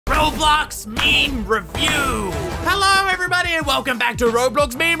Roblox meme review. Hello everybody and welcome back to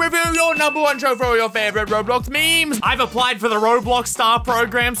Roblox meme review, your #1 show for all your favorite Roblox memes. I've applied for the Roblox star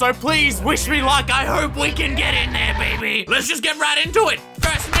program, so please wish me luck. I hope we can get in there, baby. Let's just get right into it.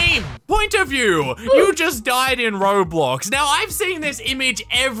 First meme. Point of view. You just died in Roblox. Now, I've seen this image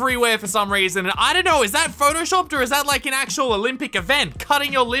everywhere for some reason, and I don't know, is that photoshopped or is that like an actual Olympic event?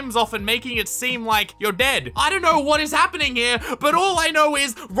 Cutting your limbs off and making it seem like you're dead. I don't know what is happening here, but all I know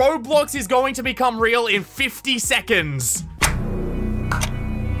is Roblox is going to become real in 50 seconds.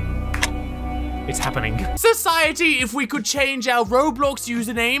 It's happening. Society, if we could change our Roblox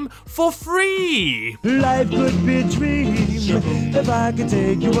username for free. Life could be a dream if I could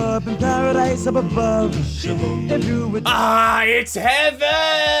take you up in paradise up above. If you would... Ah, it's heaven!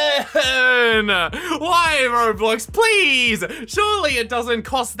 Why, Roblox, please? Surely it doesn't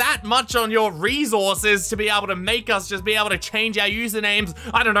cost that much on your resources to be able to make us just be able to change our usernames,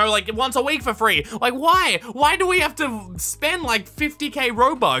 I don't know, like once a week for free. Like, why? Why do we have to spend like 50k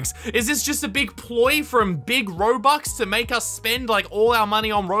Robux? Is this just a big ploy from Big Robux to make us spend like all our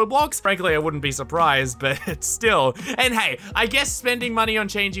money on Roblox? Frankly, I wouldn't be surprised, but still. And hey, I guess spending money on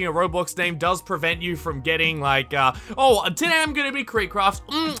changing a Roblox name does prevent you from getting like, oh, today I'm gonna be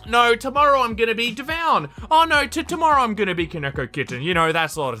Creekcraft. No, tomorrow I'm gonna be Devown. Oh no, tomorrow I'm gonna be Kaneko Kitten. You know, that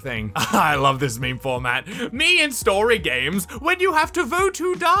sort of thing. I love this meme format. Me in story games, when you have to vote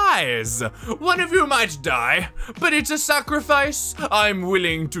who dies. One of you might die, but it's a sacrifice I'm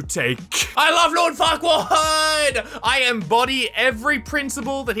willing to take. I love Lord Farquaad! I embody every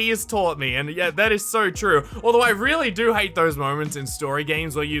principle that he has taught me, and yeah, that is so true. Although I really do hate those moments in story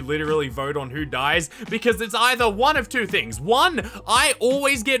games where you literally vote on who dies, because it's either one of two things. One, I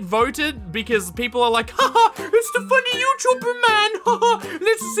always get voted because people are like, haha, it's the funny YouTuber man, haha,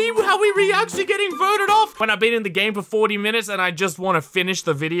 let's see how he reacts to getting voted off. When I've been in the game for 40 minutes and I just want to finish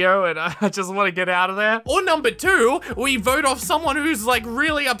the video and I just want to get out of there. Or number two, we vote off someone who's like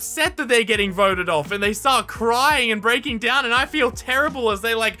really upset that they're getting voted off and they start crying and breaking down, and I feel terrible as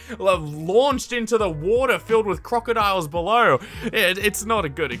they like launched into the water filled with crocodiles below. It's not a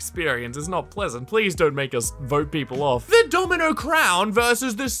good experience. It's not pleasant. Please don't make us vote people off. The Domino Crown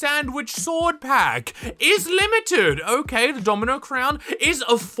versus the Sandwich Sword Pack is limited. Okay, the Domino Crown is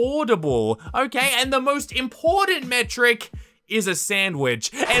affordable. Okay, and the most important metric is a sandwich,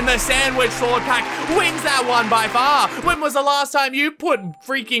 and the Sandwich Sword Pack wins that one by far. When was the last time you put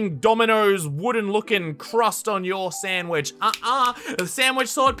freaking Domino's wooden looking crust on your sandwich? The Sandwich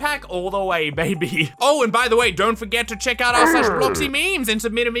Sword Pack all the way, baby. Oh, and by the way, don't forget to check out our /BloxyMemes and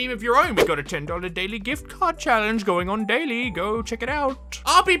submit a meme of your own. We got a $10 daily gift card challenge going on daily. Go check it out.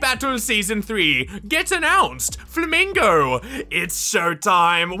 RP Battles Season 3 gets announced. Flamingo, it's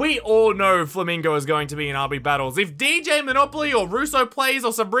showtime. We all know Flamingo is going to be in RP Battles. If DJ Monopoly or Russo Plays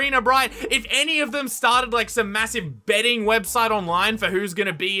or Sabrina Bright, if any of them started like some massive betting website online for who's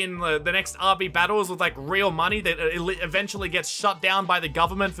gonna be in the next RB battles with like real money that eventually gets shut down by the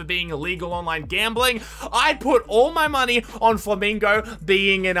government for being illegal online gambling, I'd put all my money on Flamingo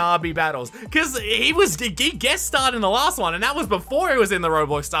being in RB battles. Cause he guest starred in the last one, and that was before he was in the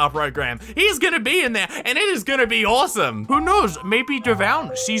Roblox star program. He's gonna be in there and it is gonna be awesome. Who knows, maybe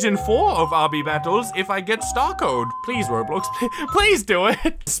Devown season 4 of RB battles if I get star code. Please, Roblox. Please do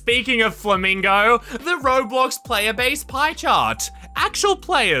it. Speaking of Flamingo, the Roblox player base pie chart. Actual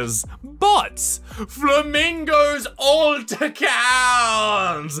players, bots, Flamingos alt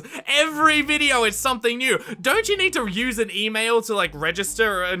accounts. Every video is something new. Don't you need to use an email to like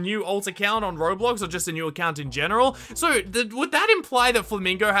register a new alt account on Roblox or just a new account in general? So would that imply that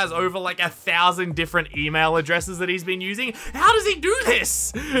Flamingo has over like 1,000 different email addresses that he's been using? How does he do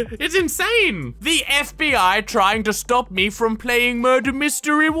this? It's insane. The FBI trying to stop me from playing Murder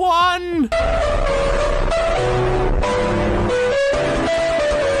Mystery 1.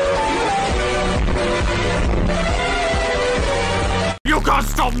 You can't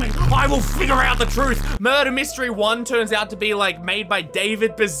stop me! I will figure out the truth! Murder Mystery 1 turns out to be like made by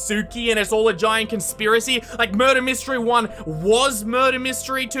David Baszucki and it's all a giant conspiracy. Like Murder Mystery 1 was Murder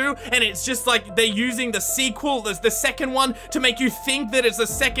Mystery 2 and it's just like they're using the sequel, the second one, to make you think that it's the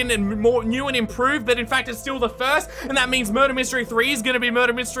second and more new and improved, but in fact it's still the first, and that means Murder Mystery 3 is gonna be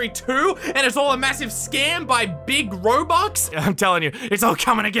Murder Mystery 2 and it's all a massive scam by Big Robux. I'm telling you, it's all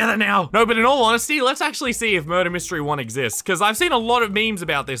coming together now. No, but in all honesty, let's actually see if Murder Mystery 1 exists, because I've seen a lot of memes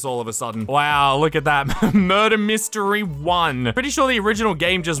about this all of a sudden. Wow, look at that. Murder Mystery 1. Pretty sure the original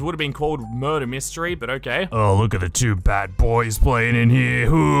game just would have been called Murder Mystery, but okay. Oh, look at the two bad boys playing in here.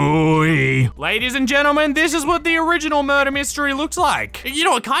 Hooey. Ladies and gentlemen, this is what the original Murder Mystery looks like. You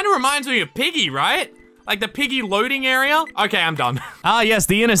know, it kind of reminds me of Piggy, right? Like the piggy loading area? Okay, I'm done. Ah, yes,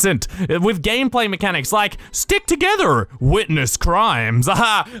 the innocent. With gameplay mechanics like stick together, witness crimes.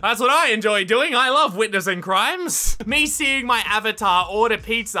 Aha, that's what I enjoy doing. I love witnessing crimes. Me seeing my avatar order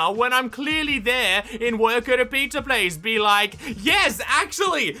pizza when I'm clearly there in work at a pizza place be like, yes,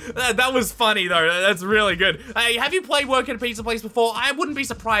 actually. That was funny though. That's really good. Hey, have you played work at a pizza place before? I wouldn't be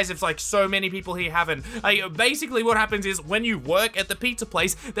surprised if like so many people here haven't. Basically what happens is when you work at the pizza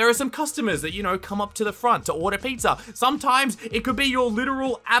place, there are some customers that, you know, come up to the front to order pizza. Sometimes it could be your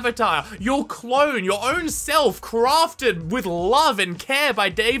literal avatar, your clone, your own self, crafted with love and care by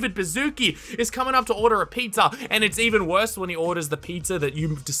David Bazuki is coming up to order a pizza, and it's even worse when he orders the pizza that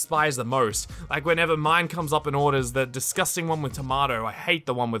you despise the most. Like whenever mine comes up and orders the disgusting one with tomato. I hate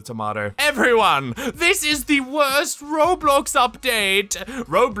the one with tomato. Everyone, this is the worst Roblox update.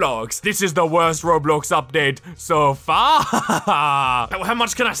 Roblox, this is the worst Roblox update so far. How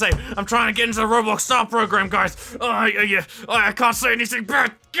much can I say? I'm trying to get into the Roblox Star program, guys. I can't say anything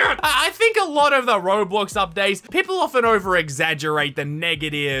bad. I think a lot of the Roblox updates, people often over-exaggerate the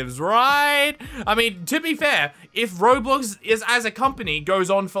negatives, right? I mean, to be fair, if Roblox is as a company goes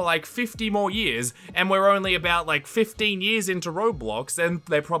on for like 50 more years and we're only about like 15 years into Roblox, then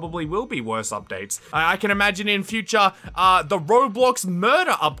there probably will be worse updates. I can imagine in future the Roblox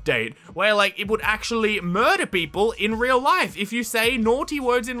murder update where like it would actually murder people in real life if you say naughty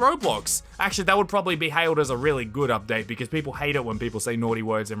words in Roblox. Actually, that would probably be hailed as a really good update because people hate it when people say naughty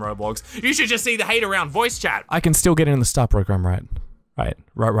words in Roblox. You should just see the hate around voice chat. I can still get in the star program, right? Right,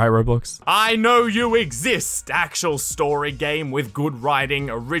 Roblox? I know you exist, actual story game with good writing,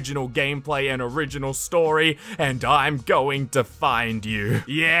 original gameplay, and original story, and I'm going to find you.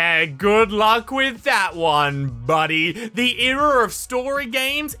 Yeah, good luck with that one, buddy. The era of story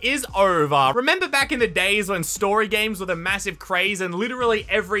games is over. Remember back in the days when story games were the massive craze and literally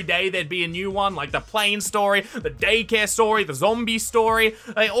every day there'd be a new one, like the plane story, the daycare story, the zombie story,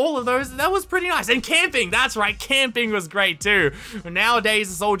 like all of those, that was pretty nice. And camping, that's right, camping was great too.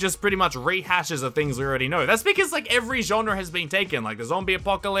 Nowadays, it's all just pretty much rehashes of things we already know. That's because like every genre has been taken, like the zombie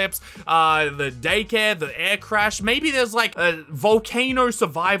apocalypse, the daycare, the air crash. Maybe there's like a volcano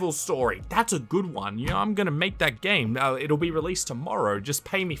survival story. That's a good one. You know, I'm gonna make that game. It'll be released tomorrow. Just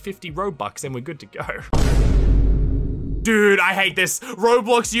pay me 50 Robux and we're good to go. Dude, I hate this.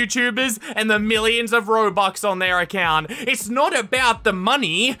 Roblox YouTubers and the millions of Robux on their account. It's not about the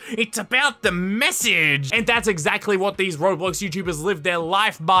money, it's about the message. And that's exactly what these Roblox YouTubers live their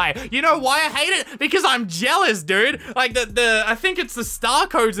life by. You know why I hate it? Because I'm jealous, dude. Like I think it's the star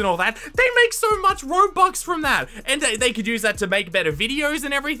codes and all that. They make so much Robux from that. And they could use that to make better videos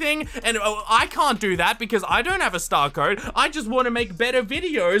and everything. And I can't do that because I don't have a star code. I just want to make better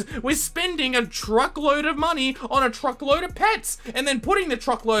videos with spending a truckload of money on a truckload of pets and then putting the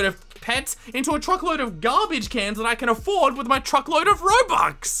truckload of pets into a truckload of garbage cans that I can afford with my truckload of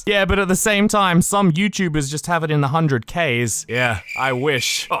Robux. Yeah, but at the same time, some YouTubers just have it in the 100Ks. Yeah, I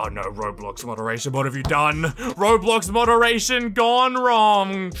wish. Oh no, Roblox moderation, what have you done? Roblox moderation gone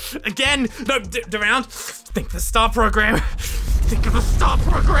wrong. Again, no, around. Think the star program. Think of the star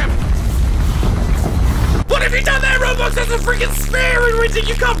program. What have you done there, Roblox? There's a freaking sphere in which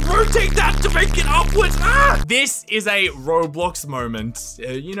you can't rotate that to make it upwards. Ah! This is a Roblox moment.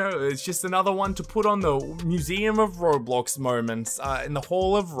 You know, it's just another one to put on the Museum of Roblox moments in the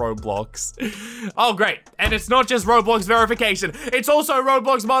Hall of Roblox. Oh, great. And it's not just Roblox verification. It's also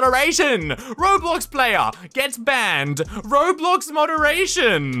Roblox moderation. Roblox player gets banned. Roblox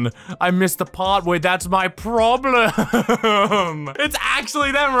moderation. I missed the part where that's my problem. It's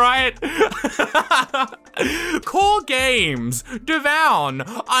actually them, right? Core games, Devown,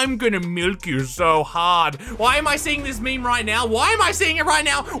 I'm gonna milk you so hard. Why am I seeing this meme right now? Why am I seeing it right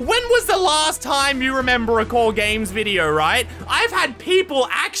now? When was the last time you remember a Core Games video, right? I've had people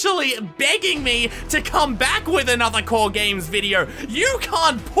actually begging me to come back with another Core Games video. You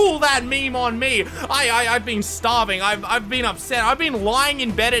can't pull that meme on me. I've been starving. I've been upset. I've been lying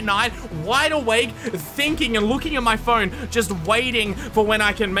in bed at night, wide awake, thinking and looking at my phone, just waiting for when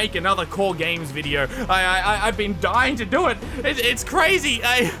I can make another Core Games video. I've been dying to do it. It's crazy.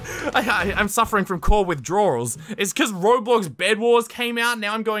 I'm suffering from core withdrawals. It's because Roblox Bed Wars came out.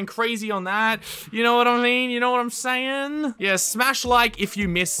 Now I'm going crazy on that. You know what I mean? You know what I'm saying? Yeah, smash like if you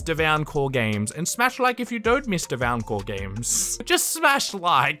miss Devown Core Games, and smash like if you don't miss Devown Core Games. Just smash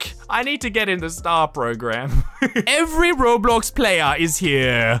like. I need to get in the star program. Every Roblox player is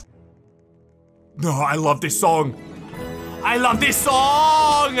here. No, I love this song. I love this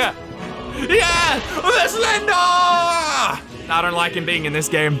song! Yeah! The Slender! I don't like him being in this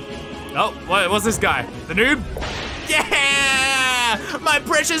game. Oh, what's this guy? The noob? Yeah! Yeah, my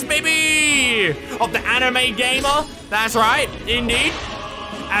precious baby of the anime gamer. That's right, indeed.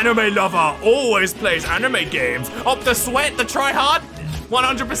 Anime lover always plays anime games. Of the sweat, the try hard,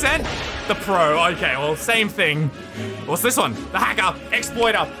 100%. The pro, okay, well, same thing. What's this one? The hacker,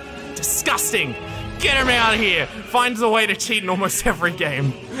 exploiter. Disgusting. Get him out of here. Finds a way to cheat in almost every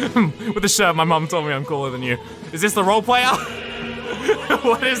game. With the shirt, my mom told me I'm cooler than you. Is this the role player?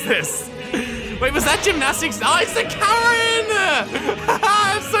 What is this? Wait, was that gymnastics? Oh, it's the Karen!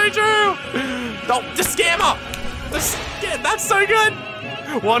 It's so true! Oh, the scammer! That's so good!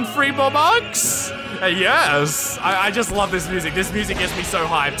 1 free Robux? Yes! I just love this music. This music gets me so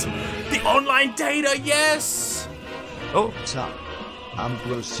hyped. The online data, yes! Oh. What's up? I'm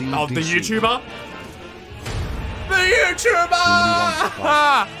BloxyMemes. Oh, the YouTuber? The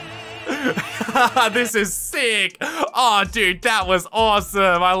YouTuber! This is sick. Oh, dude, that was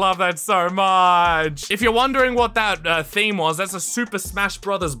awesome. I love that so much. If you're wondering what that theme was, that's a Super Smash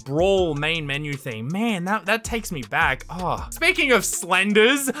Brothers Brawl main menu theme. Man, that takes me back. Oh. Speaking of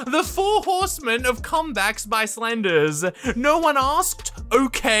Slenders, the 4 horsemen of comebacks by Slenders. No one asked,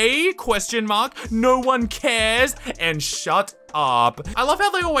 okay, question mark. No one cares, and shut up. I love how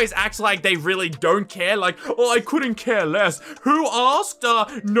they always act like they really don't care, like, oh, I couldn't care less. Who asked?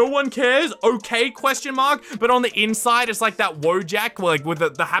 No one cares, okay, question mark. But on the inside, it's like that Wojak, like with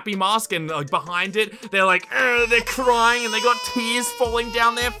the happy mask, and like behind it, they're like, they're crying and they got tears falling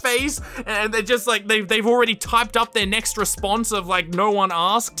down their face, and they're just like, they've already typed up their next response of like, no one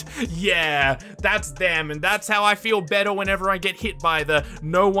asked. Yeah, that's them, and that's how I feel better whenever I get hit by the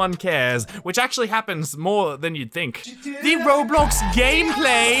no one cares, which actually happens more than you'd think. The Roblox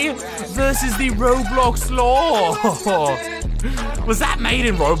gameplay versus the Roblox lore. Was that made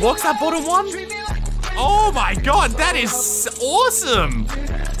in Roblox, that bottom one? Oh my god, that is awesome.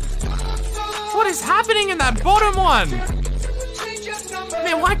 What is happening in that bottom one?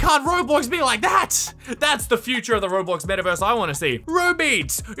 Man, why can't Roblox be like that? That's the future of the Roblox metaverse I want to see.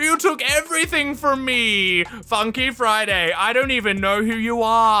 Robeats, you took everything from me. Funky Friday, I don't even know who you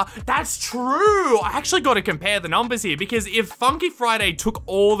are. That's true. I actually got to compare the numbers here, because if Funky Friday took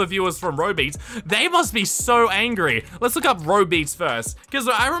all the viewers from Robeats, they must be so angry. Let's look up Robeats first, because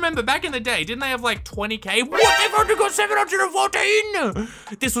I remember back in the day, didn't they have like 20K? What? They've only got 714.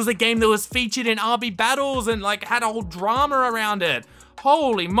 This was a game that was featured in RB battles and like had a whole drama around it.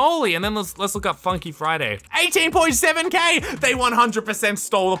 Holy moly, and then let's look up Funky Friday. 18.7K! They 100%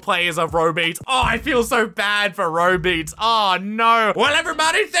 stole the players of Robeats. Oh, I feel so bad for Robeats. Oh no. Well,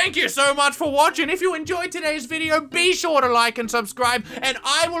 everybody, thank you so much for watching. If you enjoyed today's video, be sure to like and subscribe, and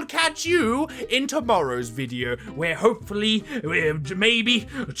I will catch you in tomorrow's video, where hopefully, maybe,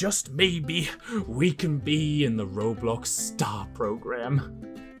 just maybe, we can be in the Roblox star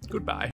program. Goodbye.